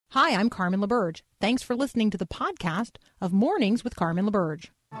Hi, I'm Carmen LaBerge. Thanks for listening to the podcast of Mornings with Carmen LaBerge.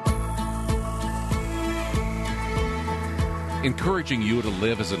 Encouraging you to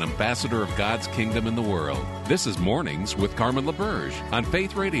live as an ambassador of God's kingdom in the world. This is Mornings with Carmen LaBerge on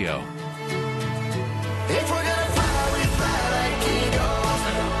Faith Radio. If we're gonna fly, we fly like eagles.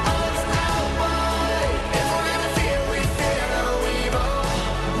 Unstoppable. If we're gonna fear, we fear no evil.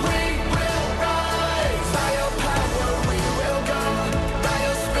 We will rise. By your power, we will go. By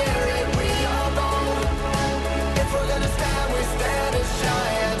your spirit, we are bold. If we're gonna stand, we stand as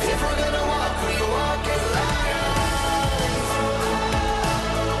giants. If we're gonna walk, we walk as lions.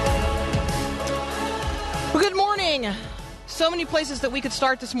 Well, good morning. So many places that we could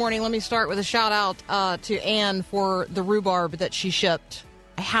start this morning. Let me start with a shout out to Anne for the rhubarb that she shipped.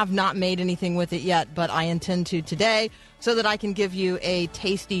 I have not made anything with it yet, but I intend to today so that I can give you a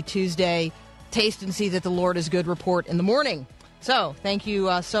tasty Tuesday taste and see that the Lord is good report in the morning. So thank you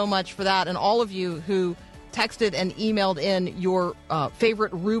so much for that. And all of you who texted and emailed in your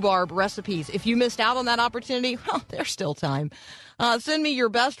favorite rhubarb recipes. If you missed out on that opportunity, well, there's still time. Send me your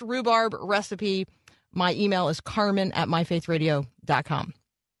best rhubarb recipe. My email is carmen@myfaithradio.com.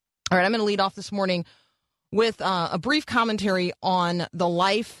 All right, I'm going to lead off this morning with a brief commentary on the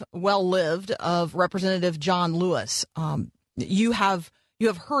life well lived of Representative John Lewis. You have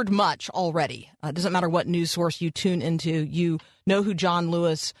heard much already. It doesn't matter what news source you tune into. You know who John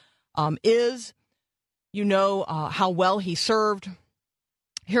Lewis is. You know how well he served.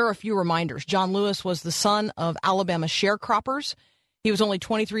 Here are a few reminders. John Lewis was the son of Alabama sharecroppers. He was only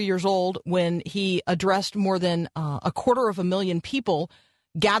 23 years old when he addressed more than 250,000 people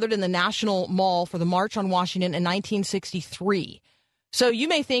gathered in the National Mall for the March on Washington in 1963. So you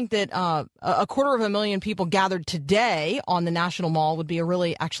may think that 250,000 people gathered today on the National Mall would be a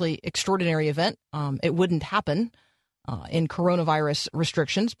really actually extraordinary event. It wouldn't happen in coronavirus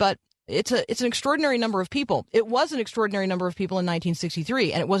restrictions, but it's an extraordinary number of people. It was an extraordinary number of people in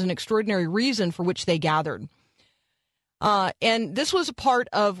 1963, and it was an extraordinary reason for which they gathered. And this was a part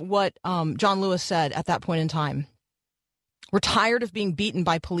of what John Lewis said at that point in time. We're tired of being beaten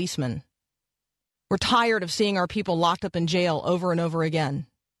by policemen. We're tired of seeing our people locked up in jail over and over again.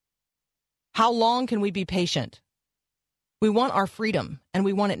 How long can we be patient? We want our freedom, and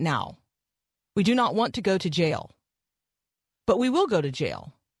we want it now. We do not want to go to jail. But we will go to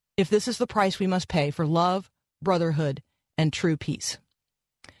jail if this is the price we must pay for love, brotherhood, and true peace.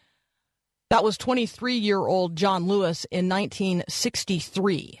 That was 23-year-old John Lewis in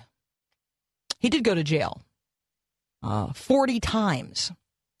 1963. He did go to jail 40 times.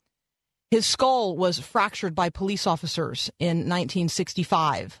 His skull was fractured by police officers in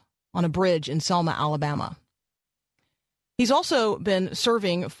 1965 on a bridge in Selma, Alabama. He's also been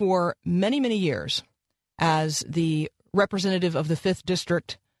serving for many, many years as the representative of the 5th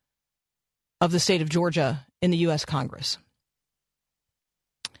District of the state of Georgia in the U.S. Congress.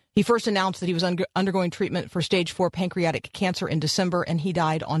 He first announced that he was undergoing treatment for stage 4 pancreatic cancer in December, and he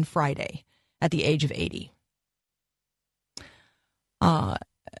died on Friday at the age of 80.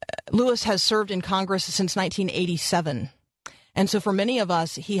 Lewis has served in Congress since 1987. And so for many of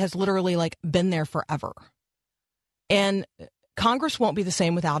us, he has literally been there forever. And Congress won't be the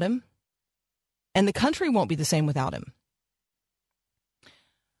same without him. And the country won't be the same without him.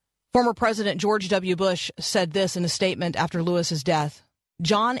 Former President George W. Bush said this in a statement after Lewis's death.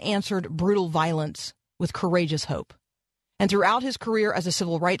 John answered brutal violence with courageous hope. And throughout his career as a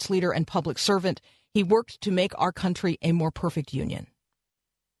civil rights leader and public servant, he worked to make our country a more perfect union.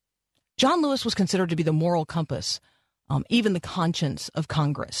 John Lewis was considered to be the moral compass, even the conscience of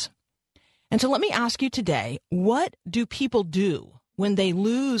Congress. And so let me ask you today, what do people do when they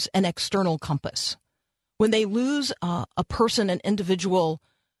lose an external compass? When they lose a person, an individual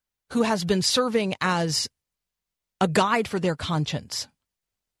who has been serving as a guide for their conscience?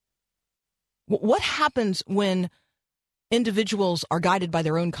 What happens when individuals are guided by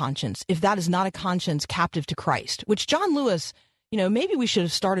their own conscience if that is not a conscience captive to Christ? Which John Lewis, maybe we should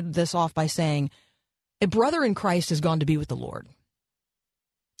have started this off by saying, a brother in Christ has gone to be with the Lord.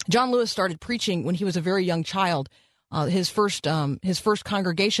 John Lewis started preaching when he was a very young child. His first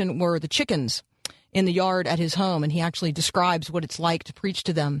congregation were the chickens in the yard at his home, and he actually describes what it's like to preach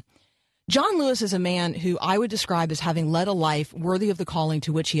to them. John Lewis is a man who I would describe as having led a life worthy of the calling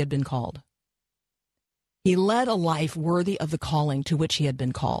to which he had been called. He led a life worthy of the calling to which he had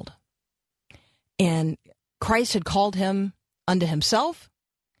been called. And Christ had called him unto himself,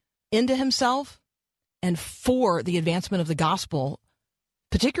 into himself, and for the advancement of the gospel,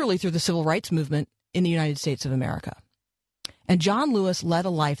 particularly through the civil rights movement in the United States of America. And John Lewis led a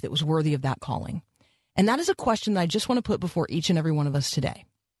life that was worthy of that calling. And that is a question that I just want to put before each and every one of us today.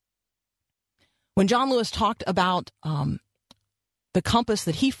 When John Lewis talked about the compass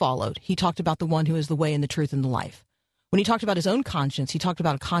that he followed, he talked about the one who is the way and the truth and the life. When he talked about his own conscience, he talked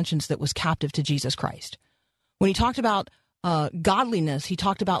about a conscience that was captive to Jesus Christ. When he talked about godliness, he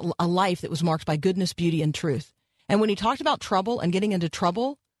talked about a life that was marked by goodness, beauty, and truth. And when he talked about trouble and getting into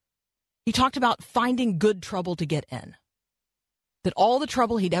trouble, he talked about finding good trouble to get in. That all the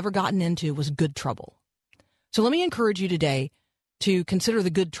trouble he'd ever gotten into was good trouble. So let me encourage you today to consider the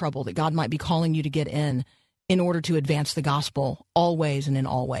good trouble that God might be calling you to get in order to advance the gospel always and in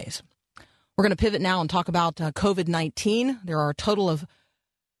all ways. We're going to pivot now and talk about COVID-19. There are a total of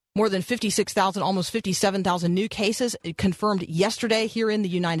more than 56,000, almost 57,000 new cases confirmed yesterday here in the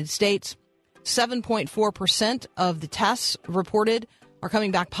United States. 7.4% of the tests reported are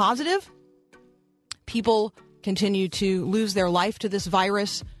coming back positive. People continue to lose their life to this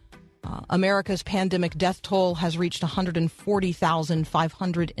virus. America's pandemic death toll has reached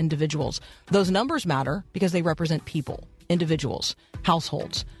 140,500 individuals. Those numbers matter because they represent people, individuals,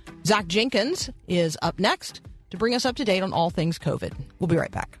 households. Zach Jenkins is up next to bring us up to date on all things COVID. We'll be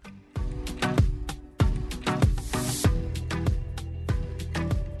right back.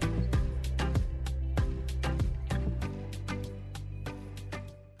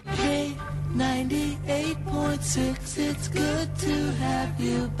 Hey, 98.6, it's good to have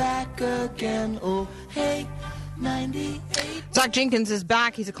you back again. Oh, hey, 98. Zach Jenkins is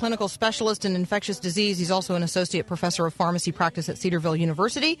back. He's a clinical specialist in infectious disease. He's also an associate professor of pharmacy practice at Cedarville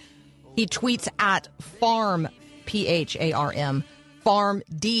University. He tweets at Pharm, P-H-A-R-M, Pharm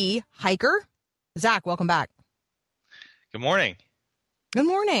D Hiker. Zach, welcome back. Good morning. Good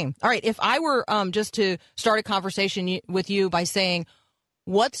morning. All right. If I were just to start a conversation with you by saying,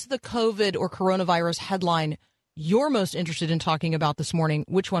 what's the COVID or coronavirus headline you're most interested in talking about this morning,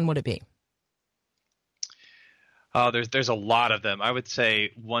 which one would it be? There's a lot of them. I would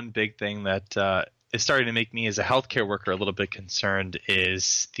say one big thing that is starting to make me as a healthcare worker a little bit concerned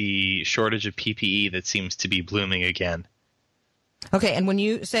is the shortage of PPE that seems to be blooming again. Okay, and when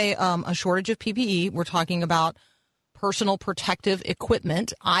you say a shortage of PPE, we're talking about personal protective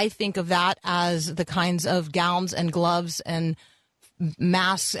equipment. I think of that as the kinds of gowns and gloves and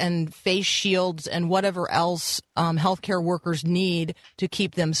masks and face shields and whatever else healthcare workers need to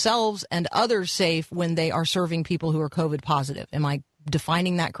keep themselves and others safe when they are serving people who are COVID positive. Am I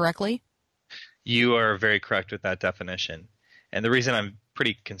defining that correctly? You are very correct with that definition. And the reason I'm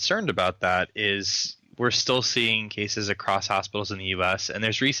pretty concerned about that is we're still seeing cases across hospitals in the U.S., and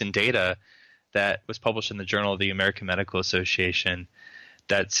there's recent data that was published in the Journal of the American Medical Association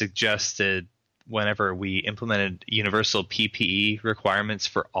that suggested whenever we implemented universal PPE requirements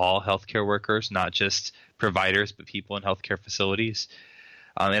for all healthcare workers, not just providers, but people in healthcare facilities,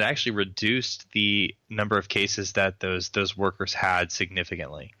 it actually reduced the number of cases that those workers had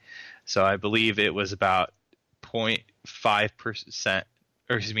significantly. So I believe it was about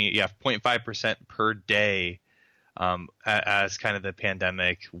 0.5% per day as kind of the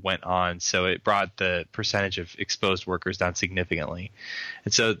pandemic went on. So it brought the percentage of exposed workers down significantly.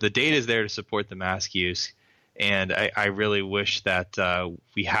 And so the data is there to support the mask use. And I really wish that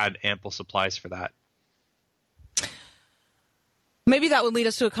we had ample supplies for that. Maybe that would lead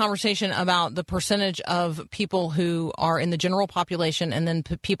us to a conversation about the percentage of people who are in the general population and then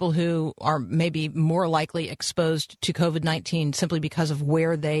people who are maybe more likely exposed to COVID-19 simply because of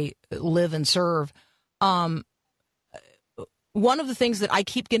where they live and serve. One of the things that I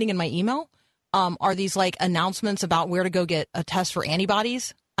keep getting in my email are these like announcements about where to go get a test for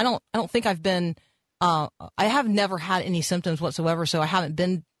antibodies. I don't think I've been I have never had any symptoms whatsoever, so I haven't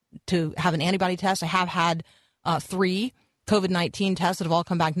been to have an antibody test. I have had 3 COVID-19 tests that have all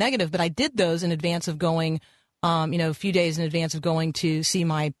come back negative, but I did those in advance of going, a few days in advance of going to see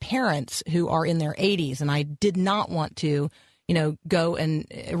my parents who are in their 80s. And I did not want to, go and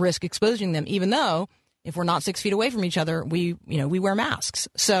risk exposing them, even though if we're not 6 feet away from each other, we wear masks.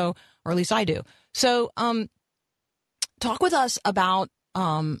 So, or at least I do. So, talk with us about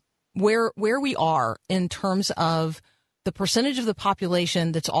where we are in terms of the percentage of the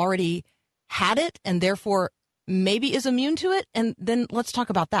population that's already had it and therefore maybe is immune to it. And then let's talk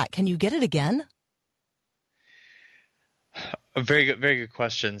about that. Can you get it again? Very good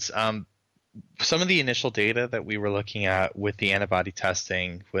questions. Some of the initial data that we were looking at with the antibody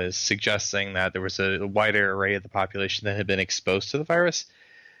testing was suggesting that there was a wider array of the population that had been exposed to the virus.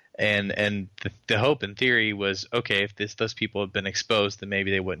 And the hope in theory was, okay, if those people have been exposed, then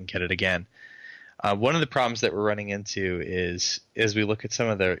maybe they wouldn't get it again. One of the problems that we're running into is, as we look at some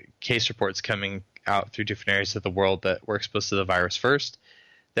of the case reports coming out through different areas of the world that were exposed to the virus first,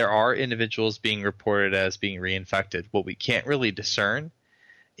 there are individuals being reported as being reinfected. What we can't really discern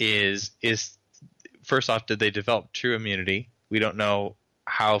is first off, did they develop true immunity? We don't know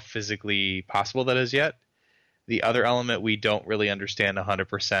how physically possible that is yet. The other element we don't really understand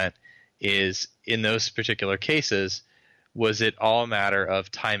 100% is, in those particular cases, was it all a matter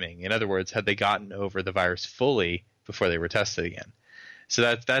of timing? In other words, had they gotten over the virus fully before they were tested again?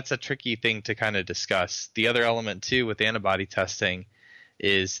 So that's a tricky thing to kind of discuss. The other element, too, with antibody testing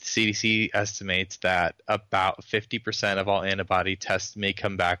is the CDC estimates that about 50% of all antibody tests may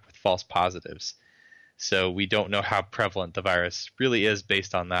come back with false positives. So we don't know how prevalent the virus really is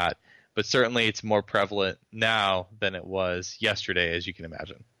based on that. But certainly it's more prevalent now than it was yesterday, as you can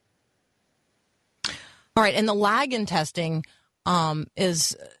imagine. All right. And the lag in testing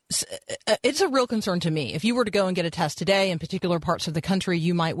it's a real concern to me. If you were to go and get a test today in particular parts of the country,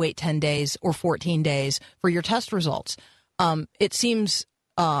 you might wait 10 days or 14 days for your test results. It seems,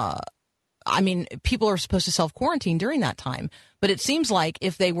 people are supposed to self-quarantine during that time, but it seems like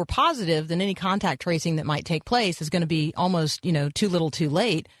if they were positive, then any contact tracing that might take place is going to be almost, too little too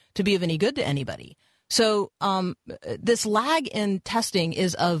late to be of any good to anybody. So this lag in testing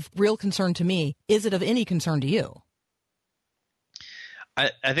is of real concern to me. Is it of any concern to you?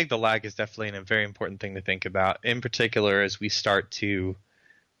 I think the lag is definitely a very important thing to think about, in particular as we start to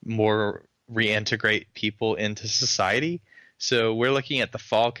more reintegrate people into society. So we're looking at the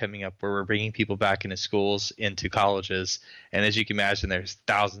fall coming up where we're bringing people back into schools, into colleges. And as you can imagine, there's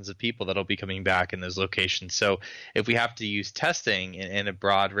thousands of people that'll be coming back in those locations. So if we have to use testing in a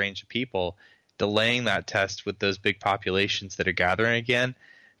broad range of people, delaying that test with those big populations that are gathering again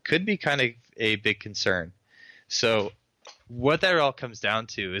could be kind of a big concern. So what that all comes down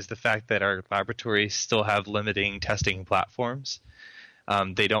to is the fact that our laboratories still have limiting testing platforms.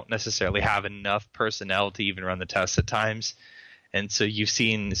 They don't necessarily have enough personnel to even run the tests at times. And so you've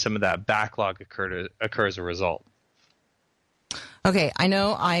seen some of that backlog occur as a result. Okay, I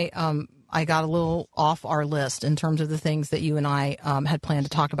know I got a little off our list in terms of the things that you and I had planned to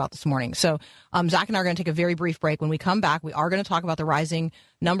talk about this morning. So Zach and I are going to take a very brief break. When we come back, we are going to talk about the rising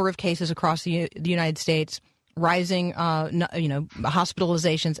number of cases across the United States, rising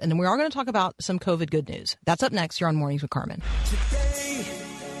hospitalizations, and then we are going to talk about some COVID good news. That's up next here on Mornings with Carmen. Today,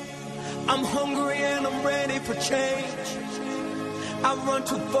 I'm hungry and I'm ready for change. I run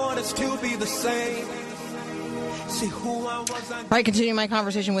too far to still be the same. See who I was. All right, continuing my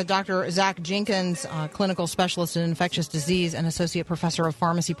conversation with Dr. Zach Jenkins, clinical specialist in infectious disease and associate professor of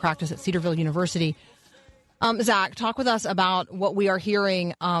pharmacy practice at Cedarville University. Zach, talk with us about what we are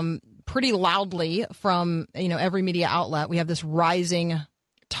hearing pretty loudly from every media outlet. We have this rising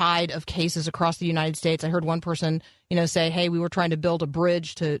tide of cases across the United States. I heard one person say, hey, we were trying to build a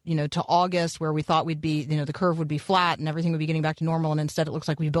bridge to August where we thought we'd be, the curve would be flat and everything would be getting back to normal, and instead it looks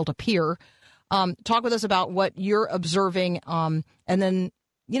like we built a pier. Talk with us about what you're observing, and then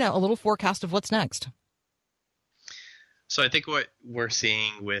a little forecast of what's next. So I think what we're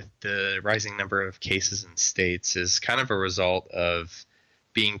seeing with the rising number of cases in states is kind of a result of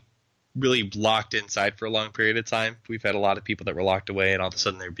being really locked inside for a long period of time. We've had a lot of people that were locked away, and all of a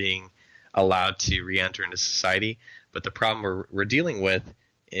sudden they're being allowed to re-enter into society. But the problem we're dealing with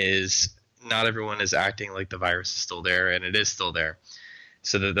is not everyone is acting like the virus is still there, and it is still there.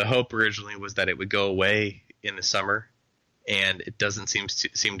 So the hope originally was that it would go away in the summer, and it doesn't seem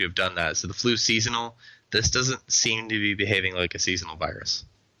to have done that. So the flu's seasonal. This doesn't seem to be behaving like a seasonal virus.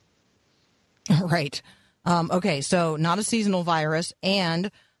 Right. Okay, so not a seasonal virus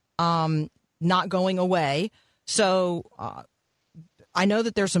and not going away. So I know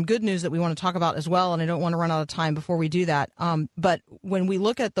that there's some good news that we want to talk about as well, and I don't want to run out of time before we do that. But when we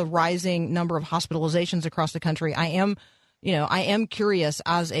look at the rising number of hospitalizations across the country, I am curious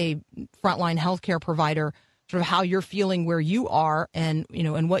as a frontline healthcare provider, sort of how you're feeling where you are and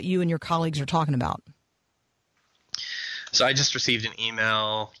what you and your colleagues are talking about. So I just received an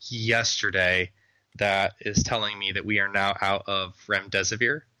email yesterday that is telling me that we are now out of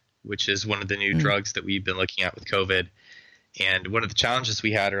remdesivir, which is one of the new drugs that we've been looking at with COVID. And one of the challenges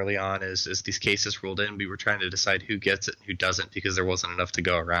we had early on is as these cases rolled in, we were trying to decide who gets it and who doesn't because there wasn't enough to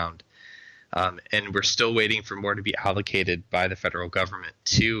go around. And we're still waiting for more to be allocated by the federal government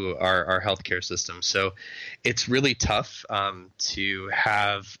to our healthcare system. So it's really tough to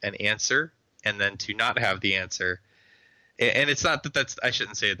have an answer and then to not have the answer. And it's not that I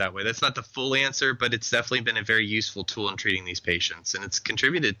shouldn't say it that way. That's not the full answer, but it's definitely been a very useful tool in treating these patients. And it's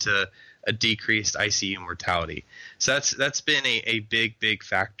contributed to a decreased ICU mortality. So that's been a big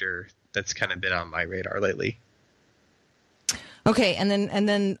factor that's kind of been on my radar lately. Okay, and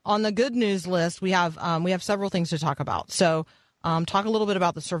then on the good news list, we have several things to talk about. So talk a little bit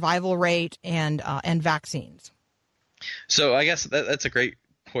about the survival rate and vaccines. So I guess that's a great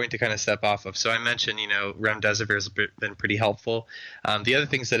point to kind of step off of. So I mentioned, remdesivir has been pretty helpful. The other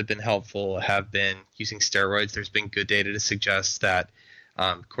things that have been helpful have been using steroids. There's been good data to suggest that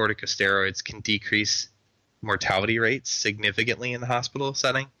corticosteroids can decrease mortality rates significantly in the hospital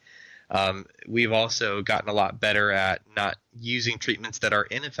setting. We've also gotten a lot better at not using treatments that are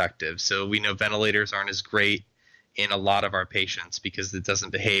ineffective. So we know ventilators aren't as great in a lot of our patients because it doesn't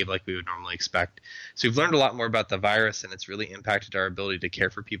behave like we would normally expect. So we've learned a lot more about the virus, and it's really impacted our ability to care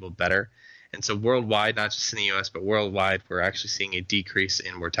for people better. And so worldwide, not just in the U.S., but worldwide, we're actually seeing a decrease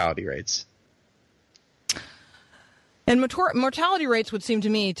in mortality rates. And mortality rates would seem to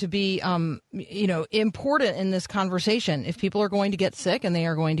me to be, important in this conversation. If people are going to get sick and they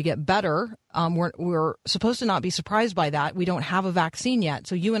are going to get better, we're supposed to not be surprised by that. We don't have a vaccine yet.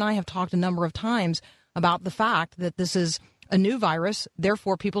 So you and I have talked a number of times about the fact that this is a new virus.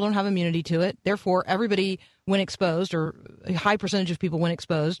 Therefore, people don't have immunity to it. Therefore, everybody, when exposed, or a high percentage of people when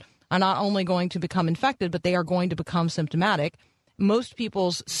exposed, are not only going to become infected, but they are going to become symptomatic. Most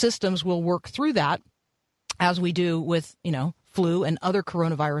people's systems will work through that, as we do with, flu and other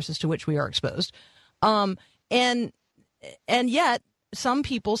coronaviruses to which we are exposed. And yet some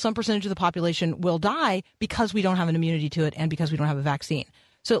people, some percentage of the population will die because we don't have an immunity to it and because we don't have a vaccine.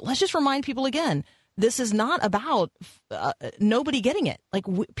 So let's just remind people again, this is not about nobody getting it. Like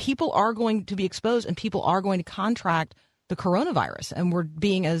people are going to be exposed and people are going to contract the coronavirus, and we're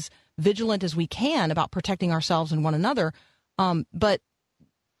being as vigilant as we can about protecting ourselves and one another. But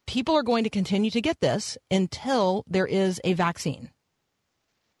people are going to continue to get this until there is a vaccine.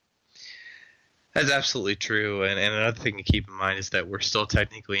 That's absolutely true. And another thing to keep in mind is that we're still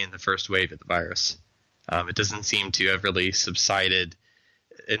technically in the first wave of the virus. It doesn't seem to have really subsided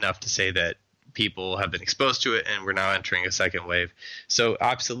enough to say that people have been exposed to it and we're now entering a second wave. So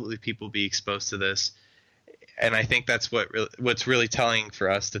absolutely people be exposed to this. And I think that's what's really telling for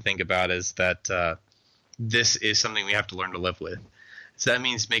us to think about is that this is something we have to learn to live with. So that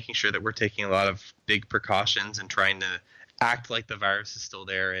means making sure that we're taking a lot of big precautions and trying to act like the virus is still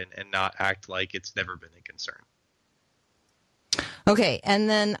there and not act like it's never been a concern. Okay. And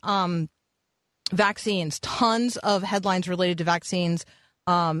then vaccines, tons of headlines related to vaccines.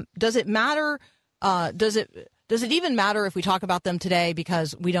 Does it matter? Does it even matter if we talk about them today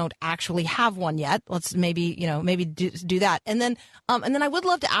because we don't actually have one yet? Let's maybe do that. And then I would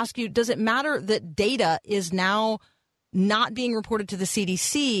love to ask you, does it matter that data is now not being reported to the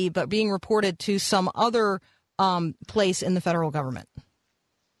CDC, but being reported to some other place in the federal government?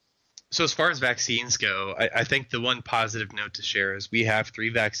 So as far as vaccines go, I think the one positive note to share is we have 3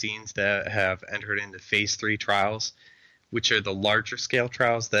 vaccines that have entered into phase 3 trials, which are the larger scale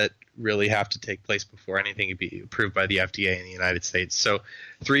trials that really have to take place before anything can be approved by the FDA in the United States. So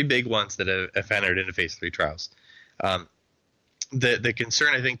 3 big ones that have entered into phase 3 trials. The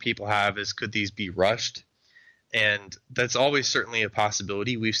concern I think people have is, could these be rushed? And that's always certainly a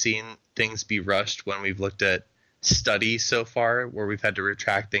possibility. We've seen things be rushed when we've looked at studies so far where we've had to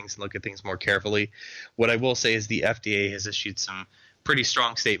retract things and look at things more carefully. What I will say is the FDA has issued some pretty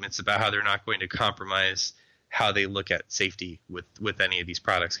strong statements about how they're not going to compromise how they look at safety with any of these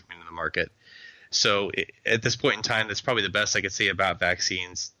products coming to the market. So at this point in time, that's probably the best I could say about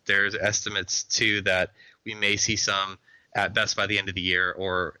vaccines. There's estimates, too, that we may see some at best by the end of the year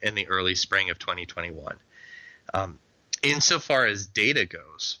or in the early spring of 2021. Insofar as data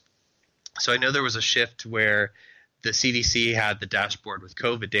goes, so I know there was a shift where the CDC had the dashboard with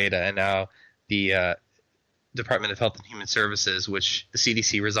COVID data, and now the Department of Health and Human Services, which the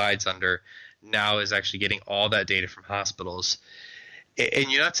CDC resides under, now is actually getting all that data from hospitals. And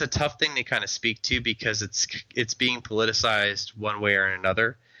it's a tough thing to kind of speak to because it's being politicized one way or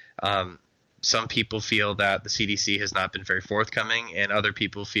another. Some people feel that the CDC has not been very forthcoming, and other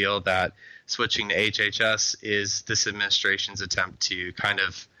people feel that switching to HHS is this administration's attempt to kind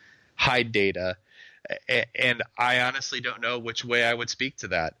of hide data. And I honestly don't know which way I would speak to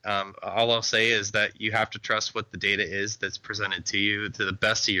that. All I'll say is that you have to trust what the data is that's presented to you to the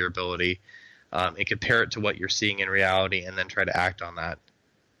best of your ability, and compare it to what you're seeing in reality, and then try to act on that.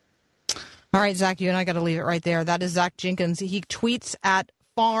 All right, Zach, you and I got to leave it right there. That is Zach Jenkins. He tweets at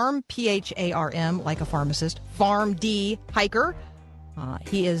Pharm, P-H-A-R-M, like a pharmacist, Pharm D Hiker.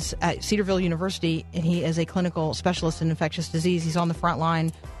 He is at Cedarville University, and he is a clinical specialist in infectious disease. He's on the front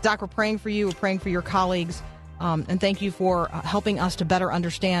line. Zach, we're praying for you. We're praying for your colleagues. And thank you for helping us to better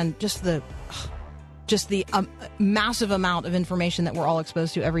understand just the massive amount of information that we're all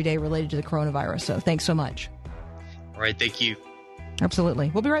exposed to every day related to the coronavirus. So thanks so much. All right. Thank you. Absolutely.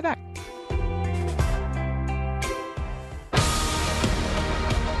 We'll be right back.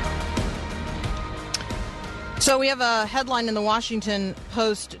 So we have a headline in the Washington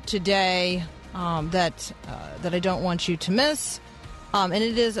Post today that I don't want you to miss, and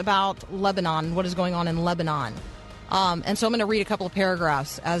it is about Lebanon, what is going on in Lebanon. And so I'm going to read a couple of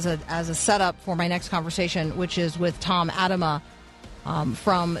paragraphs as a setup for my next conversation, which is with Tom Adama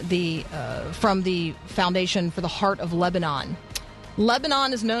from the Foundation for the Heart of Lebanon.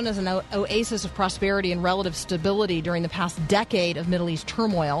 Lebanon is known as an oasis of prosperity and relative stability during the past decade of Middle East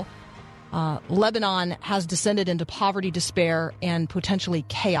turmoil. Lebanon has descended into poverty, despair, and potentially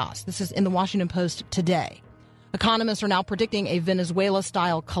chaos. This is in the Washington Post today. Economists are now predicting a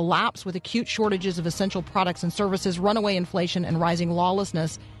Venezuela-style collapse with acute shortages of essential products and services, runaway inflation, and rising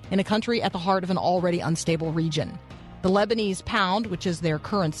lawlessness in a country at the heart of an already unstable region. The Lebanese pound, which is their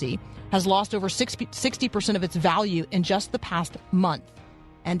currency, has lost over 60% of its value in just the past month,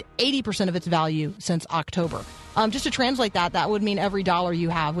 and 80% of its value since October. Just to translate that would mean every dollar you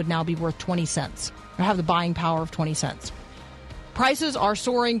have would now be worth 20 cents, or have the buying power of 20 cents. Prices are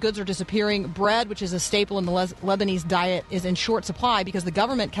soaring, goods are disappearing. Bread, which is a staple in the Lebanese diet, is in short supply because the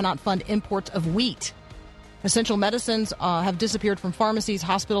government cannot fund imports of wheat. Essential medicines have disappeared from pharmacies.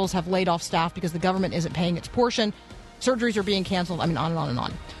 Hospitals have laid off staff because the government isn't paying its portion. Surgeries are being canceled. I mean, on and on and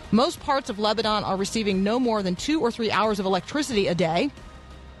on. Most parts of Lebanon are receiving no more than 2 or 3 hours of electricity a day.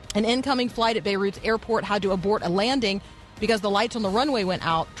 An incoming flight at Beirut's airport had to abort a landing because the lights on the runway went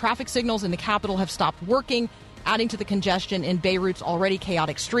out. Traffic signals in the capital have stopped working, adding to the congestion in Beirut's already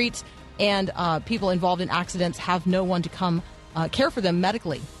chaotic streets, and people involved in accidents have no one to come care for them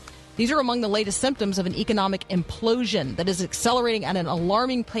medically. These are among the latest symptoms of an economic implosion that is accelerating at an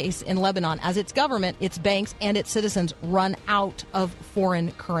alarming pace in Lebanon as its government, its banks, and its citizens run out of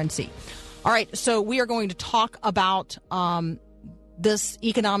foreign currency. All right, so we are going to talk about this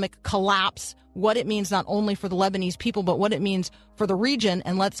economic collapse, what it means not only for the Lebanese people, but what it means for the region.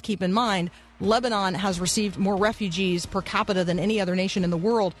 And let's keep in mind, Lebanon has received more refugees per capita than any other nation in the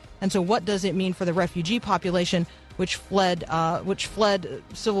world. And so what does it mean for the refugee population which fled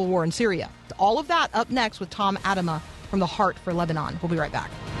civil war in Syria? All of that up next with Tom Adama from the Heart for Lebanon. We'll be right back.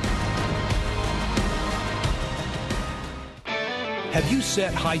 Have you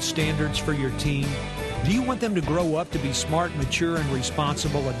set high standards for your teen? Do you want them to grow up to be smart, mature, and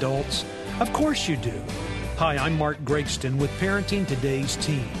responsible adults? Of course you do. Hi, I'm Mark Gregston with Parenting Today's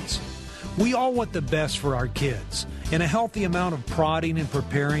Teens. We all want the best for our kids, and a healthy amount of prodding and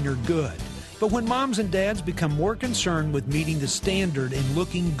preparing are good. But when moms and dads become more concerned with meeting the standard and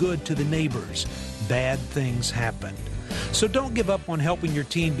looking good to the neighbors, bad things happen. So don't give up on helping your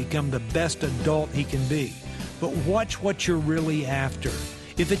teen become the best adult he can be. But watch what you're really after.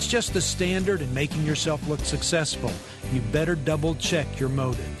 If it's just the standard and making yourself look successful, you better double check your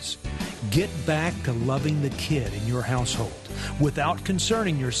motives. Get back to loving the kid in your household without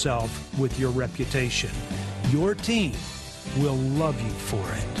concerning yourself with your reputation. Your teen will love you for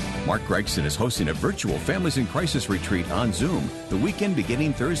it. Mark Gregson is hosting a virtual Families in Crisis retreat on Zoom the weekend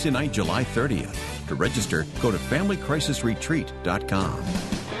beginning Thursday night, July 30th. To register, go to FamilyCrisisRetreat.com.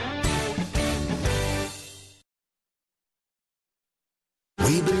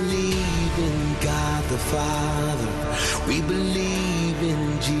 We believe in God the Father. We believe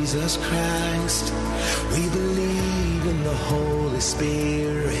in Jesus Christ. We believe in the Holy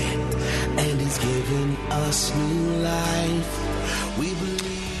Spirit. And He's given us new life. We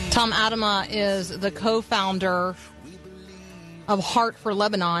believe. Tom Adama is the co-founder of Heart for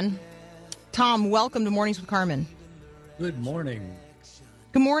Lebanon. Tom, welcome to Mornings with Carmen. Good morning.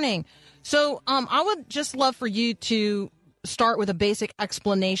 Good morning. So I would just love for you to start with a basic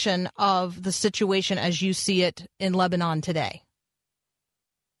explanation of the situation as you see it in Lebanon today.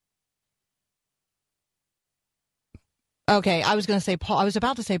 Okay, I was going to say Paul. I was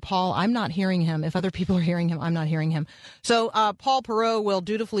about to say Paul. I'm not hearing him. If other people are hearing him, I'm not hearing him. So Paul Perot will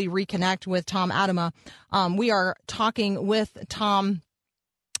dutifully reconnect with Tom Adama. We are talking with Tom.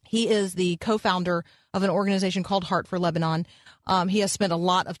 He is the co-founder of an organization called Heart for Lebanon. He has spent a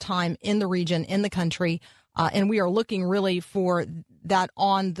lot of time in the region, in the country, and we are looking really for that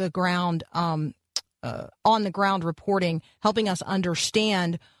on the ground reporting, helping us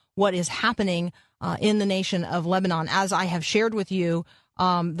understand what is happening in the nation of Lebanon. As I have shared with you,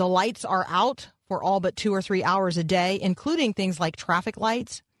 the lights are out for all but 2 or 3 hours a day, including things like traffic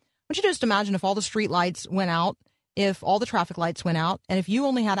lights. I want you to just imagine if all the street lights went out, if all the traffic lights went out, and if you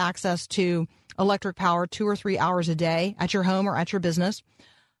only had access to electric power 2 or 3 hours a day at your home or at your business.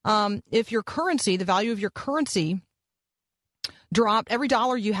 If your currency, the value of your currency dropped, every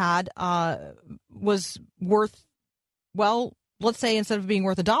dollar you had was worth, well, let's say instead of being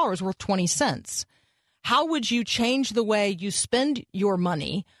worth $1, it was worth 20 cents. How would you change the way you spend your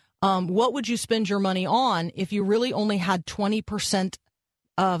money what would you spend your money on if you really only had 20%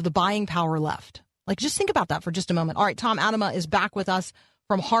 of the buying power left? Like, just think about that for just a moment. All right, Tom Adama is back with us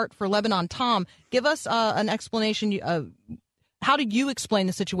from Heart for Lebanon. Tom, give us an explanation. How do you explain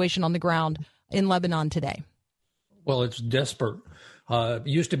the situation on the ground in Lebanon today? Well, it's desperate. It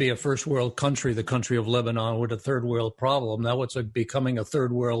used to be a first world country, the country of Lebanon, with a third world problem. Now it's becoming a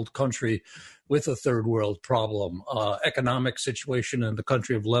third world country with a third world problem. Economic situation in the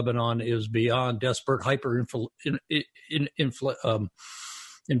country of Lebanon is beyond desperate.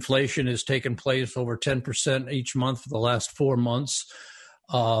 Inflation has taken place over 10% each month for the last 4 months.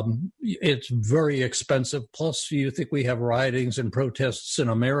 It's very expensive. Plus, you think we have riotings and protests in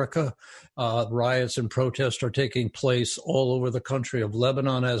America. Riots and protests are taking place all over the country of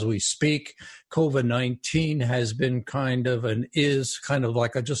Lebanon as we speak. COVID-19 has been is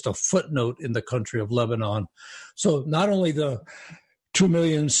just a footnote in the country of Lebanon. So not only the 2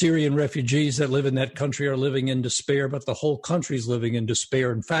 million Syrian refugees that live in that country are living in despair, but the whole country is living in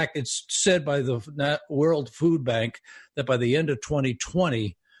despair. In fact, it's said by the World Food Bank that by the end of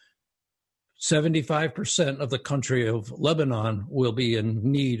 2020, 75% of the country of Lebanon will be in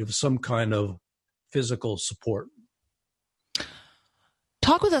need of some kind of physical support.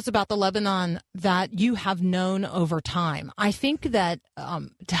 Talk with us about the Lebanon that you have known over time. I think that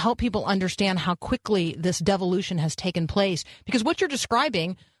to help people understand how quickly this devolution has taken place, because what you're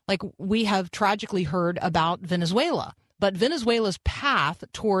describing, like we have tragically heard about Venezuela, but Venezuela's path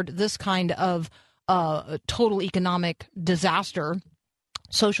toward this kind of total economic disaster,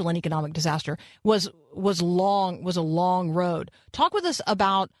 social and economic disaster, was a long road. Talk with us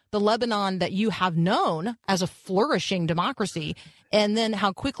about the Lebanon that you have known as a flourishing democracy, and then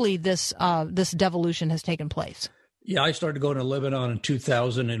how quickly this devolution has taken place. Yeah, I started going to Lebanon in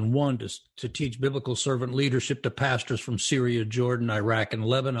 2001 to teach biblical servant leadership to pastors from Syria, Jordan, Iraq, and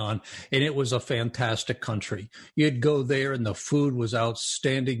Lebanon, and it was a fantastic country. You'd go there, and the food was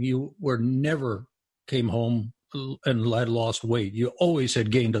outstanding. You never came home and had lost weight. You always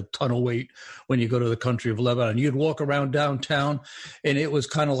had gained a ton of weight when you go to the country of Lebanon. You'd walk around downtown, and it was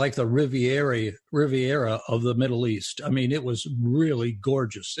kind of like the Riviera of the Middle East. I mean, it was really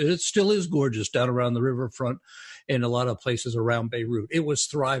gorgeous. It still is gorgeous down around the riverfront and a lot of places around Beirut. It was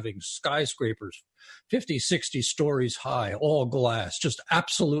thriving. Skyscrapers, 50, 60 stories high, all glass, just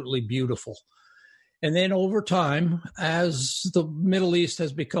absolutely beautiful. And then over time, as the Middle East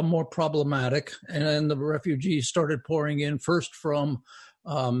has become more problematic and the refugees started pouring in first from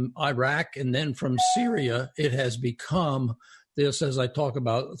Iraq and then from Syria, it has become this, as I talk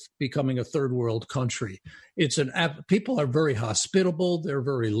about, becoming a third world country. People are very hospitable. They're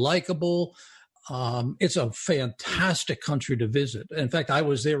very likable. It's a fantastic country to visit. In fact, I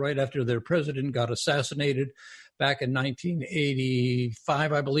was there right after their president got assassinated back in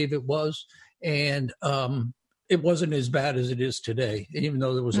 1985, I believe it was. And it wasn't as bad as it is today, even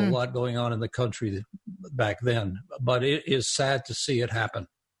though there was a lot going on in the country back then. But it is sad to see it happen.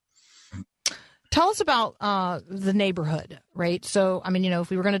 Tell us about the neighborhood, right? So, I mean, if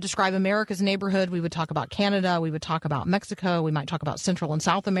we were going to describe America's neighborhood, we would talk about Canada, we would talk about Mexico, we might talk about Central and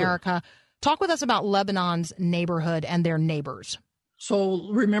South America. Sure. Talk with us about Lebanon's neighborhood and their neighbors. So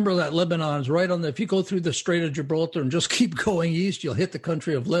remember that Lebanon is right on if you go through the Strait of Gibraltar and just keep going east, you'll hit the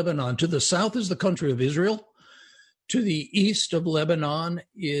country of Lebanon. To the south is the country of Israel. To the east of Lebanon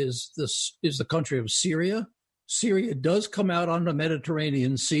is the country of Syria. Syria does come out on the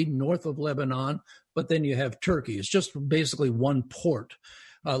Mediterranean Sea north of Lebanon, but then you have Turkey. It's just basically one port.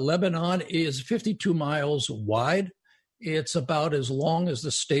 Lebanon is 52 miles wide. It's about as long as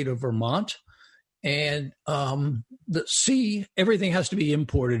the state of Vermont. And everything has to be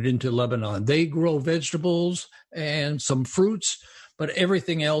imported into Lebanon. They grow vegetables and some fruits, but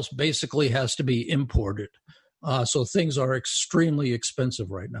everything else basically has to be imported. So things are extremely expensive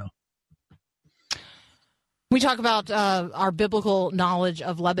right now. We talk about our biblical knowledge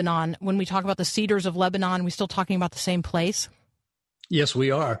of Lebanon. When we talk about the cedars of Lebanon, we still talking about the same place? Yes,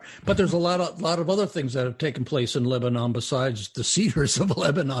 we are. But there's a lot of other things that have taken place in Lebanon besides the cedars of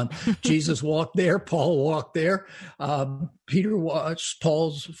Lebanon. Jesus walked there. Paul walked there. Peter washed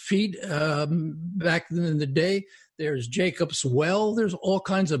Paul's feet back in the day. There's Jacob's well. There's all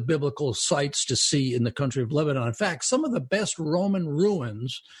kinds of biblical sites to see in the country of Lebanon. In fact, some of the best Roman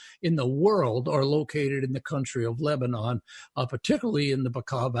ruins in the world are located in the country of Lebanon, particularly in the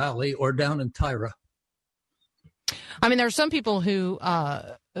Bekaa Valley or down in Tyre. I mean, there are some people who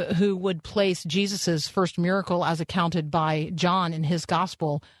would place Jesus's first miracle as accounted by John in his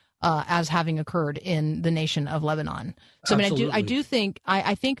gospel as having occurred in the nation of Lebanon. So, absolutely.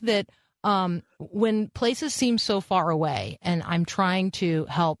 I think that When places seem so far away, and I'm trying to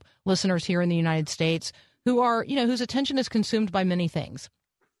help listeners here in the United States who are, whose attention is consumed by many things.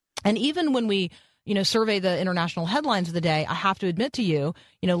 And even when we, survey the international headlines of the day, I have to admit to you,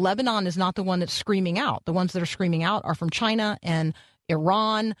 Lebanon is not the one that's screaming out. The ones that are screaming out are from China and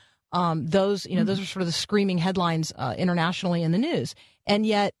Iran. Those are sort of the screaming headlines internationally in the news. And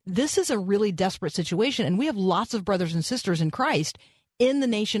yet this is a really desperate situation. And we have lots of brothers and sisters in Christ in the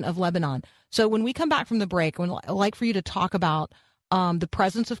nation of Lebanon. So when we come back from the break, I'd like for you to talk about the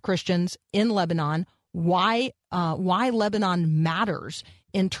presence of Christians in Lebanon, why Lebanon matters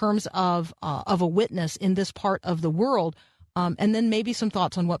in terms of a witness in this part of the world, and then maybe some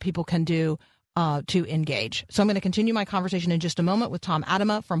thoughts on what people can do to engage. So I'm going to continue my conversation in just a moment with Tom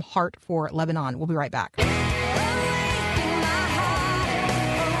Adama from Heart for Lebanon. We'll be right back.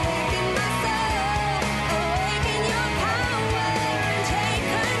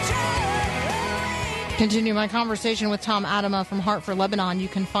 Continue my conversation with Tom Adama from Heart for Lebanon. You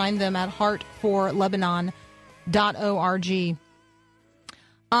can find them at heartforlebanon.org.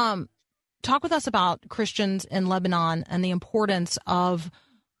 Talk with us about Christians in Lebanon and the importance of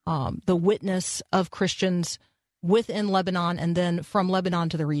the witness of Christians within Lebanon and then from Lebanon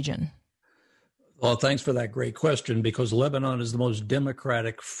to the region. Well, thanks for that great question, because Lebanon is the most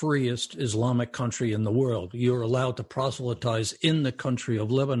democratic, freest Islamic country in the world. You're allowed to proselytize in the country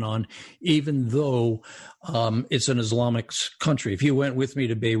of Lebanon, even though it's an Islamic country. If you went with me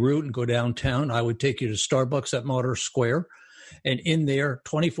to Beirut and go downtown, I would take you to Starbucks at Martyr Square. And in there,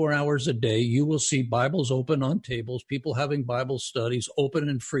 24 hours a day, you will see Bibles open on tables, people having Bible studies open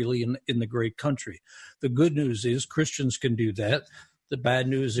and freely in the great country. The good news is Christians can do that. The bad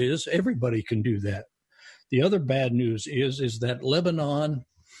news is everybody can do that. The other bad news is that Lebanon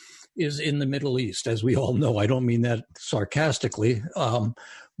is in the Middle East, as we all know. I don't mean that sarcastically,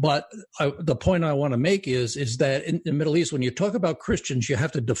 but the point I want to make is that in the Middle East, when you talk about Christians, you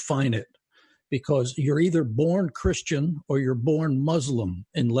have to define it, because you're either born Christian or you're born Muslim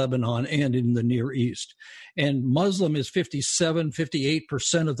in Lebanon and in the Near East. And Muslim is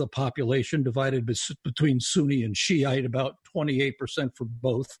 58% of the population, divided between Sunni and Shiite, about 28% for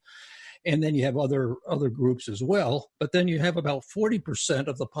both. And then you have other groups as well. But then you have about 40%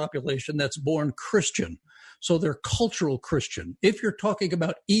 of the population that's born Christian. So they're cultural Christian. If you're talking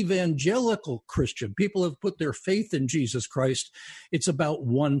about evangelical Christian, people have put their faith in Jesus Christ, it's about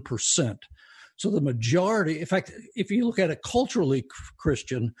 1%. So the majority, in fact, if you look at it culturally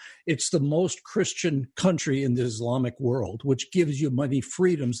Christian, it's the most Christian country in the Islamic world, which gives you many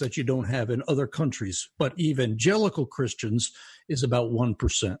freedoms that you don't have in other countries. But evangelical Christians is about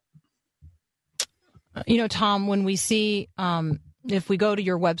 1%. Tom, when we see, if we go to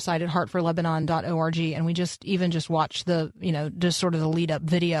your website at heartforlebanon.org and we just watch the, just sort of the lead up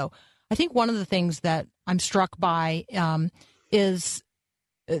video, I think one of the things that I'm struck by is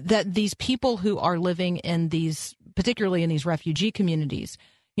that these people who are living in these, particularly in these refugee communities,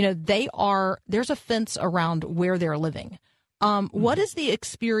 there's a fence around where they're living. What is the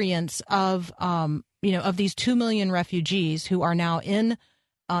experience of, of these 2 million refugees who are now in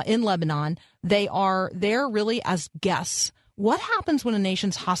Lebanon? They're really as guests. What happens when a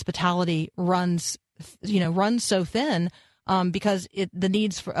nation's hospitality runs so thin because the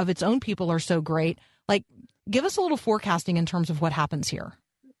needs of its own people are so great? Like, give us a little forecasting in terms of what happens here.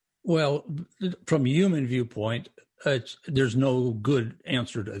 Well, from a human viewpoint, there's no good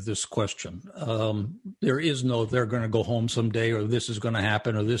answer to this question. There is no, they're going to go home someday, or this is going to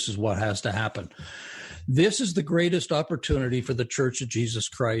happen, or this is what has to happen. This is the greatest opportunity for the Church of Jesus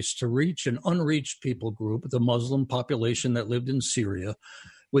Christ to reach an unreached people group, the Muslim population that lived in Syria,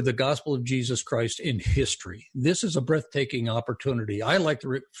 with the gospel of Jesus Christ in history. This is a breathtaking opportunity. I like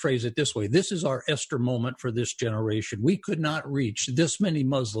to phrase it this way. This is our Esther moment for this generation. We could not reach this many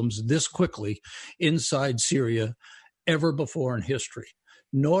Muslims this quickly inside Syria ever before in history.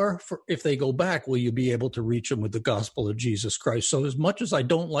 Nor, if they go back, will you be able to reach them with the gospel of Jesus Christ. So as much as I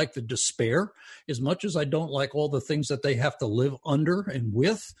don't like the despair, as much as I don't like all the things that they have to live under and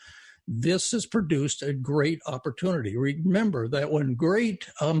with, this has produced a great opportunity. Remember that when great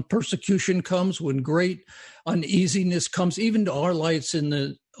persecution comes, when great uneasiness comes, even to our lives in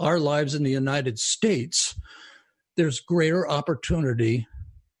the United States, there's greater opportunity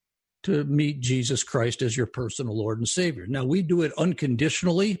to meet Jesus Christ as your personal Lord and Savior. Now, we do it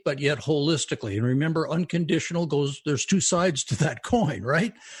unconditionally, but yet holistically. And remember, unconditional there's two sides to that coin,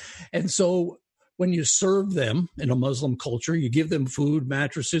 right? And so when you serve them in a Muslim culture, you give them food,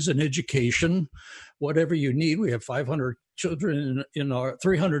 mattresses, and education, whatever you need. We have 500 children in our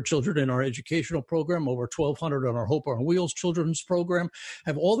 300 children in our educational program, over 1,200 on our Hope on Wheels children's program,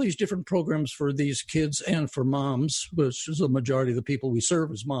 have all these different programs for these kids and for moms, which is the majority of the people we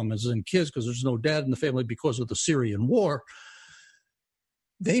serve as moms and kids, because there's no dad in the family because of the Syrian war.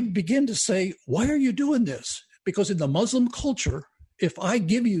 They begin to say, why are you doing this? Because in the Muslim culture, if I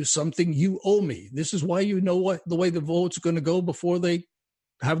give you something, you owe me. This is why you know what the way the vote's going to go before they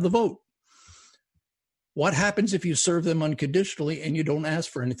have the vote. What happens if you serve them unconditionally and you don't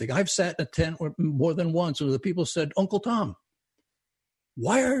ask for anything? I've sat in a tent more than once where the people said, Uncle Tom,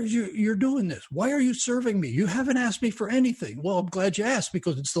 why are you're doing this? Why are you serving me? You haven't asked me for anything. Well, I'm glad you asked,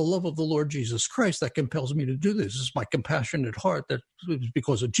 because it's the love of the Lord Jesus Christ that compels me to do this. It's my compassionate heart. That is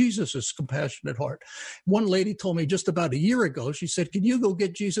because of Jesus' compassionate heart. One lady told me just about a year ago, she said, can you go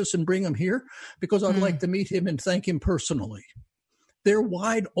get Jesus and bring him here? Because I'd like to meet him and thank him personally. They're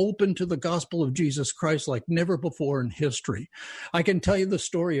wide open to the gospel of Jesus Christ like never before in history. I can tell you the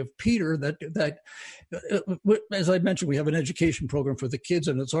story of Peter that as I mentioned, we have an education program for the kids,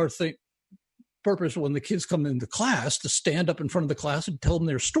 and it's our purpose when the kids come into class to stand up in front of the class and tell them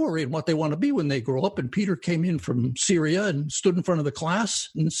their story and what they want to be when they grow up. And Peter came in from Syria and stood in front of the class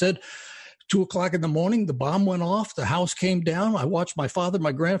and said, 2:00 in the morning, the bomb went off, the house came down. I watched my father,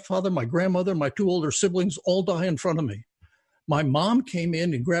 my grandfather, my grandmother, my 2 older siblings all die in front of me. My mom came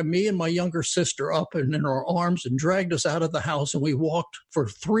in and grabbed me and my younger sister up and in her arms and dragged us out of the house, and we walked for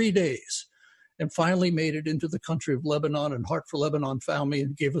 3 days and finally made it into the country of Lebanon. And Heart for Lebanon found me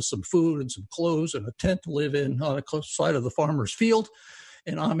and gave us some food and some clothes and a tent to live in on the side of the farmer's field.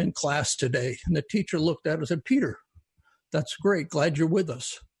 And I'm in class today. And the teacher looked at us and said, Peter, that's great. Glad you're with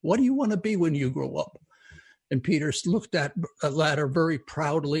us. What do you want to be when you grow up? And Peter looked at her very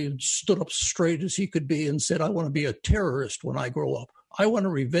proudly and stood up straight as he could be and said, I want to be a terrorist when I grow up. I want to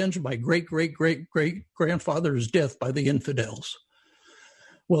revenge my great-great-great-great-grandfather's death by the infidels.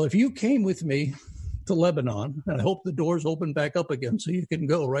 Well, if you came with me to Lebanon, and I hope the doors open back up again so you can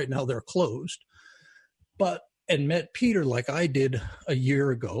go. Right now they're closed. And met Peter like I did a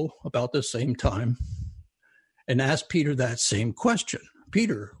year ago about the same time and asked Peter that same question.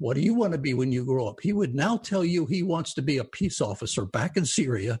 Peter, what do you want to be when you grow up? He would now tell you he wants to be a peace officer back in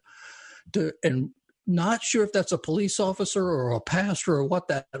Syria, and not sure if that's a police officer or a pastor or what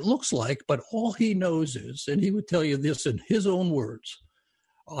that looks like, but all he knows is, and he would tell you this in his own words,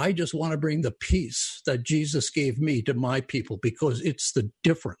 I just want to bring the peace that Jesus gave me to my people because it's the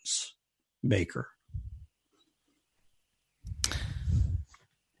difference maker.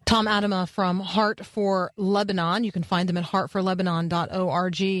 Tom Adama from Heart for Lebanon. You can find them at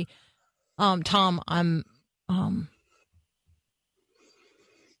heartforlebanon.org. Tom, I'm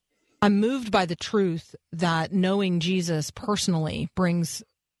moved by the truth that knowing Jesus personally brings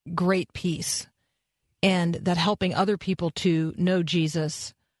great peace, and that helping other people to know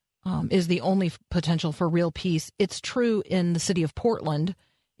Jesus is the only potential for real peace. It's true in the city of Portland.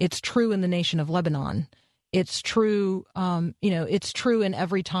 It's true in the nation of Lebanon. It's true, it's true in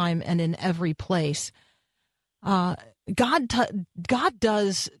every time and in every place. God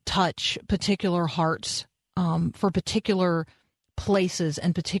does touch particular hearts for particular places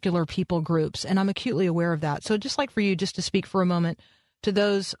and particular people groups, and I'm acutely aware of that. So just like for you, just to speak for a moment to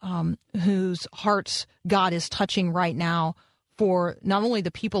those whose hearts God is touching right now for not only the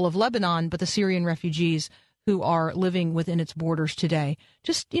people of Lebanon, but the Syrian refugees who are living within its borders today.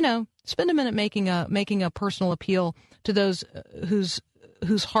 Just, spend a minute making a personal appeal to those whose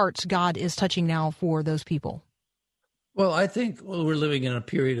hearts God is touching now for those people. Well, I think we're living in a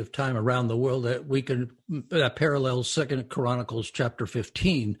period of time around the world that parallels 2 Chronicles chapter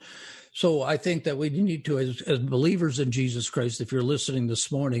 15. So I think that we need to, as believers in Jesus Christ, if you're listening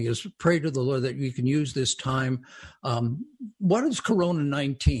this morning, is pray to the Lord that you can use this time. What is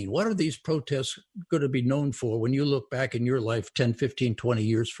Corona-19? What are these protests going to be known for when you look back in your life 10, 15, 20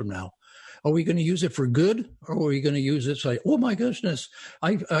 years from now? Are we going to use it for good, or are we going to use it to say, oh my goodness,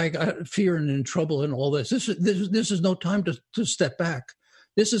 I got fear and in trouble and all this? This is no time to step back.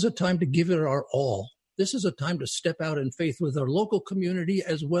 This is a time to give it our all. This is a time to step out in faith with our local community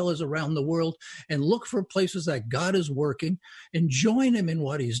as well as around the world and look for places that God is working and join him in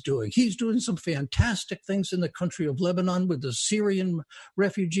what he's doing. He's doing some fantastic things in the country of Lebanon with the Syrian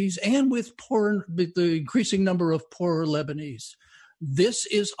refugees and with the increasing number of poorer Lebanese. This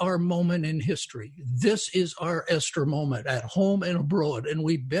is our moment in history. This is our Esther moment at home and abroad, and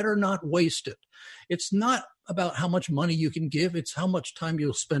we better not waste it. It's not about how much money you can give. It's how much time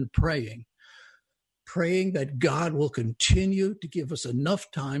you'll spend praying that God will continue to give us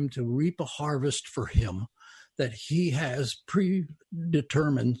enough time to reap a harvest for him, that he has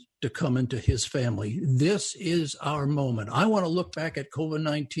predetermined to come into his family. This is our moment. I want to look back at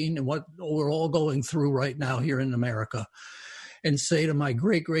COVID-19 and what we're all going through right now here in America and say to my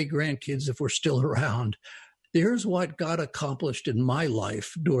great-great-grandkids, if we're still around, there's what God accomplished in my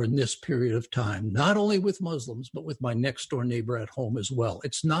life during this period of time, not only with Muslims, but with my next door neighbor at home as well.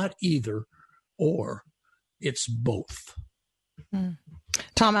 It's not either or, it's both.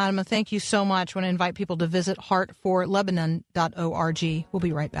 Tom Adama, thank you so much. I want to invite people to visit heartforlebanon.org. We'll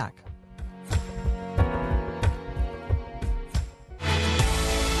be right back.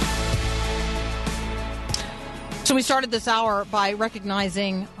 So we started this hour by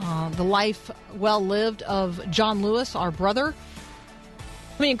recognizing the life well lived of John Lewis, our brother.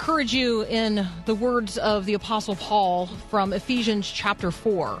 Let me encourage you in the words of the Apostle Paul from Ephesians chapter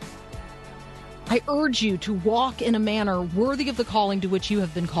 4. I urge you to walk in a manner worthy of the calling to which you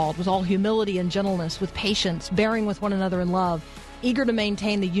have been called, with all humility and gentleness, with patience, bearing with one another in love, eager to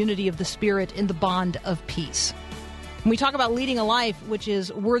maintain the unity of the Spirit in the bond of peace. When we talk about leading a life which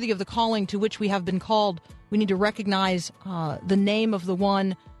is worthy of the calling to which we have been called, we need to recognize the name of the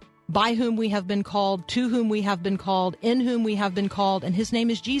one by whom we have been called, to whom we have been called, in whom we have been called, and his name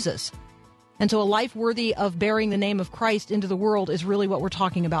is Jesus. And so a life worthy of bearing the name of Christ into the world is really what we're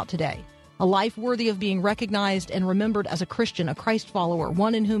talking about today. A life worthy of being recognized and remembered as a Christian, a Christ follower,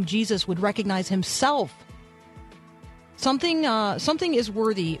 one in whom Jesus would recognize himself. Something is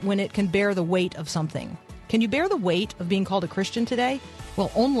worthy when it can bear the weight of something. Can you bear the weight of being called a Christian today?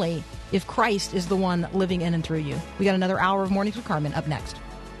 Well, only if Christ is the one living in and through you. We got another hour of Mornings with Carmen up next.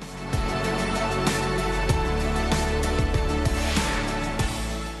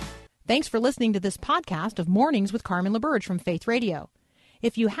 Thanks for listening to this podcast of Mornings with Carmen LaBerge from Faith Radio.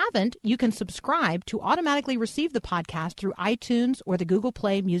 If you haven't, you can subscribe to automatically receive the podcast through iTunes or the Google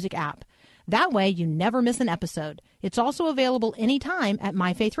Play Music app. That way, you never miss an episode. It's also available anytime at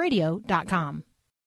myfaithradio.com.